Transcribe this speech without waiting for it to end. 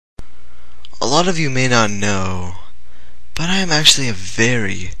lot of you may not know, but I am actually a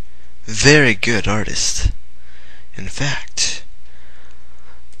very, very good artist. In fact,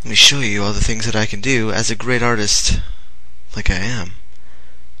 let me show you all the things that I can do as a great artist like I am.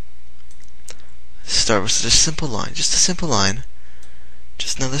 Start with just a simple line, just a simple line.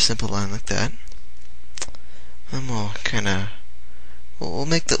 Just another simple line like that. And we'll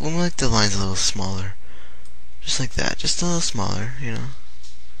make the lines a little smaller. Just like that, just a little smaller, you know.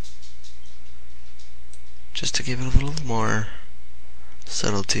 Just to give it a little more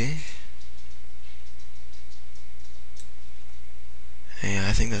subtlety. Yeah,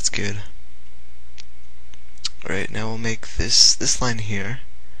 I think that's good. Alright, now we'll make this line here.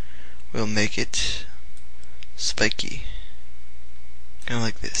 We'll make it spiky. Kinda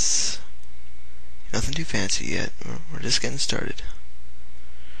like this. Nothing too fancy yet. We're just getting started.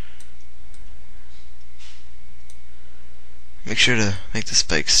 Make sure to make the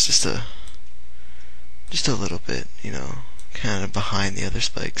spikes just a little bit, you know, kind of behind the other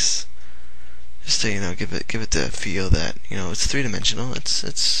spikes. Just to, you know, give it the feel that, you know, it's three-dimensional,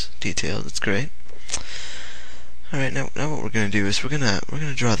 it's detailed, it's great. Alright, now what we're gonna do is we're gonna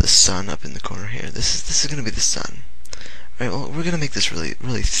draw the sun up in the corner here. This is gonna be the sun. Alright, well, we're gonna make this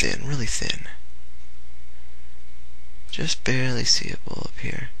really thin. Just barely seeable up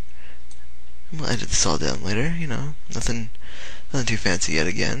here. And we'll edit this all down later, you know, nothing too fancy yet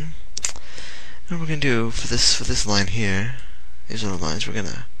again. And what we're gonna do for this line here, these little lines, we're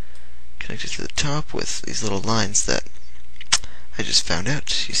gonna connect it to the top with these little lines that I just found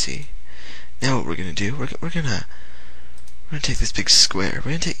out, you see. Now what we're gonna do, we're gonna take this big square.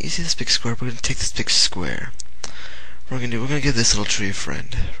 You see this big square? We're gonna take this big square. We're gonna give this little tree a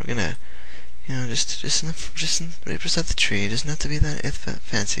friend. We're gonna, you know, just right beside the tree. It doesn't have to be that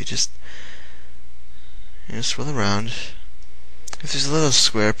fancy. Just, you know, swirl around. If there's a little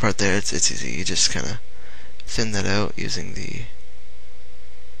square part there, it's easy. You just kind of thin that out using the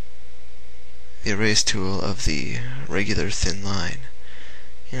erase tool of the regular thin line.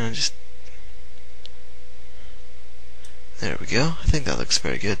 You know, just there we go. I think that looks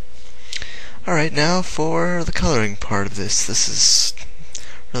very good. Alright, now for the coloring part of this. This is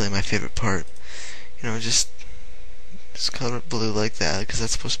really my favorite part. You know, just color it blue like that, because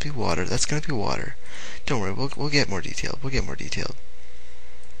that's supposed to be water. That's going to be water. Don't worry, we'll get more detailed.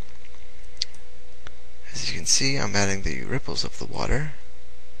 As you can see, I'm adding the ripples of the water.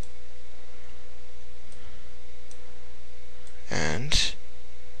 And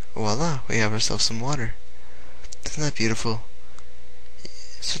voila, we have ourselves some water. Isn't that beautiful?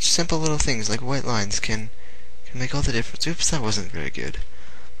 Such simple little things like white lines can make all the difference. Oops, that wasn't very good.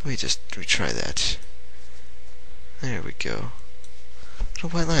 Let me just retry that. There we go.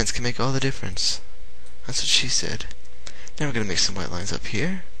 Little white lines can make all the difference. That's what she said. Now we're going to make some white lines up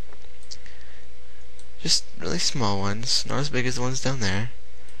here. Just really small ones, not as big as the ones down there.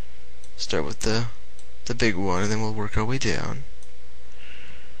 Start with the big one, and then we'll work our way down.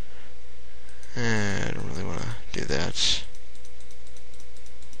 And I don't really want to do that.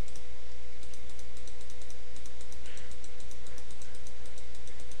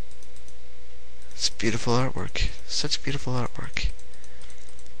 It's beautiful artwork. Such beautiful artwork.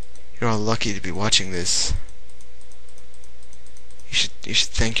 You're all lucky to be watching this. You should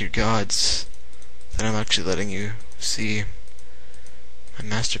thank your gods that I'm actually letting you see my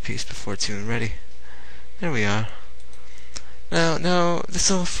masterpiece before it's even ready. There we are. Now,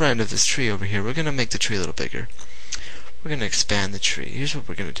 this little friend of this tree over here, we're gonna make the tree a little bigger. We're gonna expand the tree. Here's what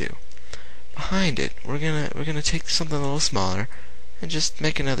we're gonna do. Behind it, we're gonna take something a little smaller and just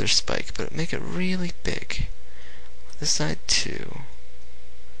make another spike, but make it really big. This side too.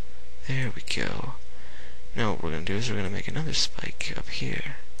 There we go. Now what we're gonna do is we're gonna make another spike up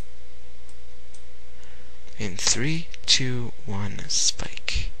here. In 3, 2, 1,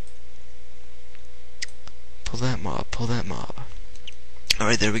 spike. Pull that mob.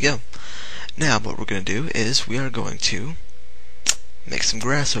 Alright, there we go. Now, what we're going to do is we are going to make some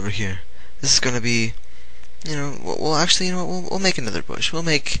grass over here. This is going to be, you know, we'll make another bush. We'll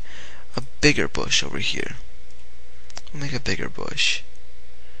make a bigger bush over here. We'll make a bigger bush.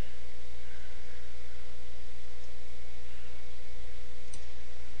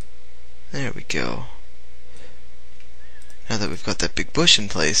 There we go. Now that we've got that big bush in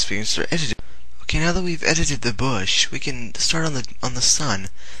place, we can start editing. Okay, now that we've edited the bush, we can start on the sun,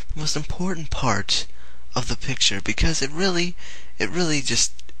 the most important part of the picture, because it really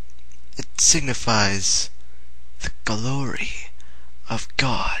signifies the glory of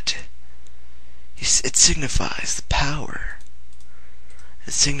God. It signifies the power.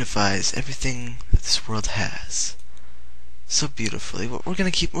 It signifies everything that this world has. so beautifully. We're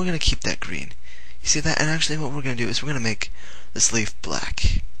gonna keep that green. You see that? And actually, what we're gonna do is we're gonna make this leaf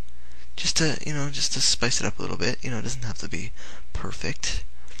black, just to just to spice it up a little bit. It doesn't have to be perfect.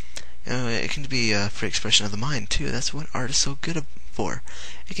 It can be a free expression of the mind too. That's what art is so good for.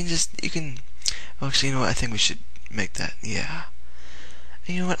 You can. Oh, actually, you know what? I think we should make that. Yeah.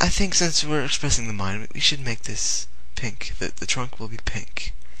 And you know what? I think since we're expressing the mind, we should make this pink. The trunk will be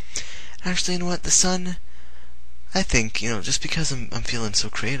pink. Actually, you know what? The sun. I think just because I'm feeling so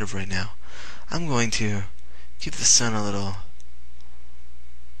creative right now, I'm going to give the sun a little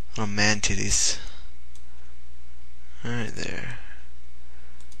man titties. Right there.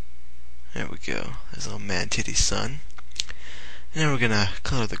 There we go. There's a little man titty sun. And then we're gonna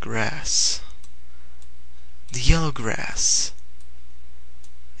color the grass. The yellow grass.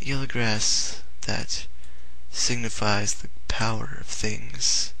 The yellow grass that signifies the power of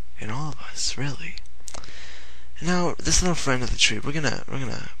things in all of us, really. And now this little friend of the tree, we're gonna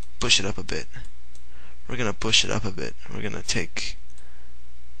bush it up a bit. We're gonna take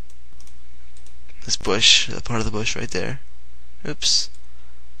this bush, the part of the bush right there. Oops.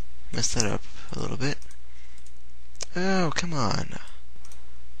 Messed that up a little bit. Oh, come on.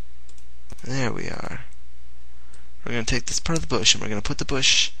 There we are. We're going to take this part of the bush and we're going to put the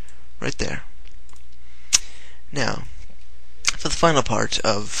bush right there. Now, for the final part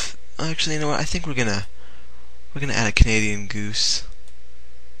of... Actually, you know what? I think we're going to add a Canadian goose.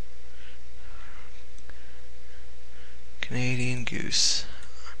 Canadian goose.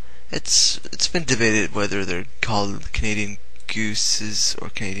 It's been debated whether they're called Canadian gooses or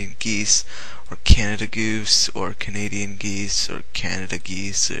Canadian geese or Canada goose or Canadian geese or Canada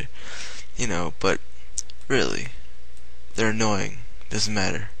geese or but really they're annoying. Doesn't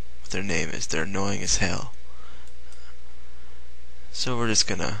matter what their name is, they're annoying as hell. So we're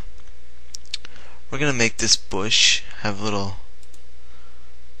gonna make this bush have little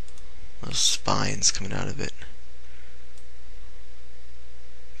spines coming out of it,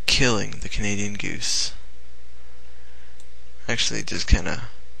 killing the Canadian goose. Actually, just kinda,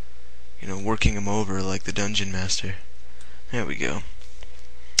 working him over like the dungeon master. There we go.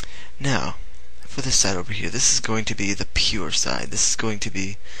 Now, for this side over here, this is going to be the pure side. This is going to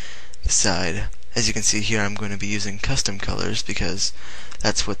be the side. As you can see here, I'm going to be using custom colors because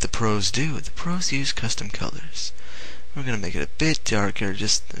that's what the pros do. The pros use custom colors. We're going to make it a bit darker.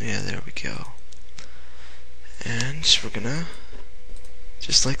 Yeah, there we go. And we're gonna,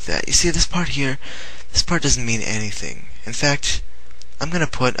 just like that. You see this part here? This part doesn't mean anything. In fact, I'm gonna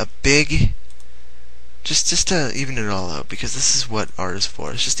put a big, just to even it all out, because this is what art is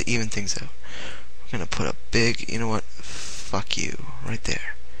for. It's just to even things out. We're gonna put a big, you know what? Fuck you, right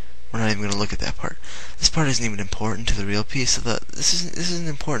there. We're not even gonna look at that part. This part isn't even important to the real piece of this isn't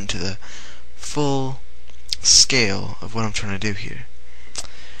important to the full scale of what I'm trying to do here.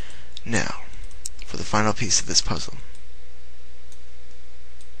 Now, for the final piece of this puzzle,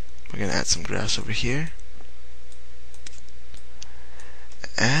 we're gonna add some grass over here.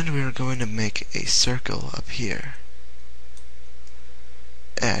 And we're going to make a circle up here.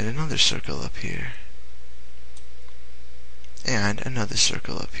 Add another circle up here. And another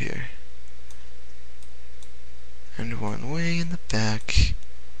circle up here. And one way in the back.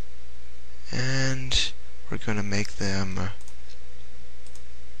 And we're going to make them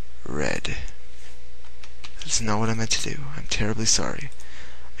red. That's not what I meant to do. I'm terribly sorry.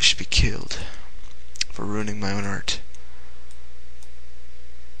 I should be killed for ruining my own art.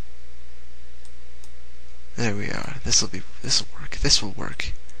 There we are. This will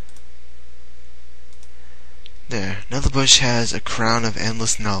work. There. Now the bush has a crown of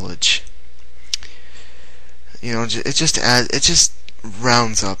endless knowledge. It just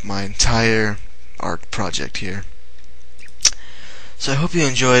rounds up my entire art project here. So I hope you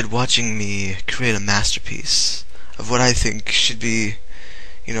enjoyed watching me create a masterpiece of what I think should be,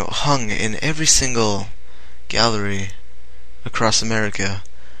 hung in every single gallery across America,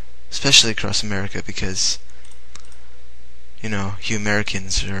 especially across America, because you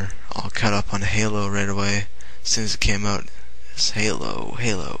Americans are all caught up on Halo right away as soon as it came out. It's Halo.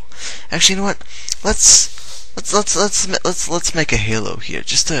 Actually, you know what? Let's make a Halo here,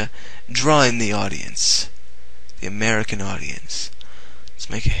 just to draw in the audience, the American audience. Let's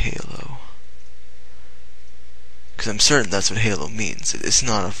make a Halo, because I'm certain that's what Halo means. It's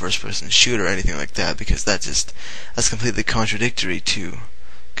not a first-person shooter or anything like that, because that's completely contradictory to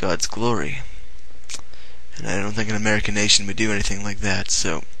God's glory. And I don't think an American nation would do anything like that,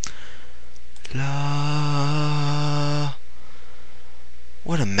 so...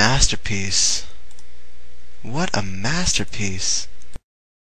 What a masterpiece. What a masterpiece.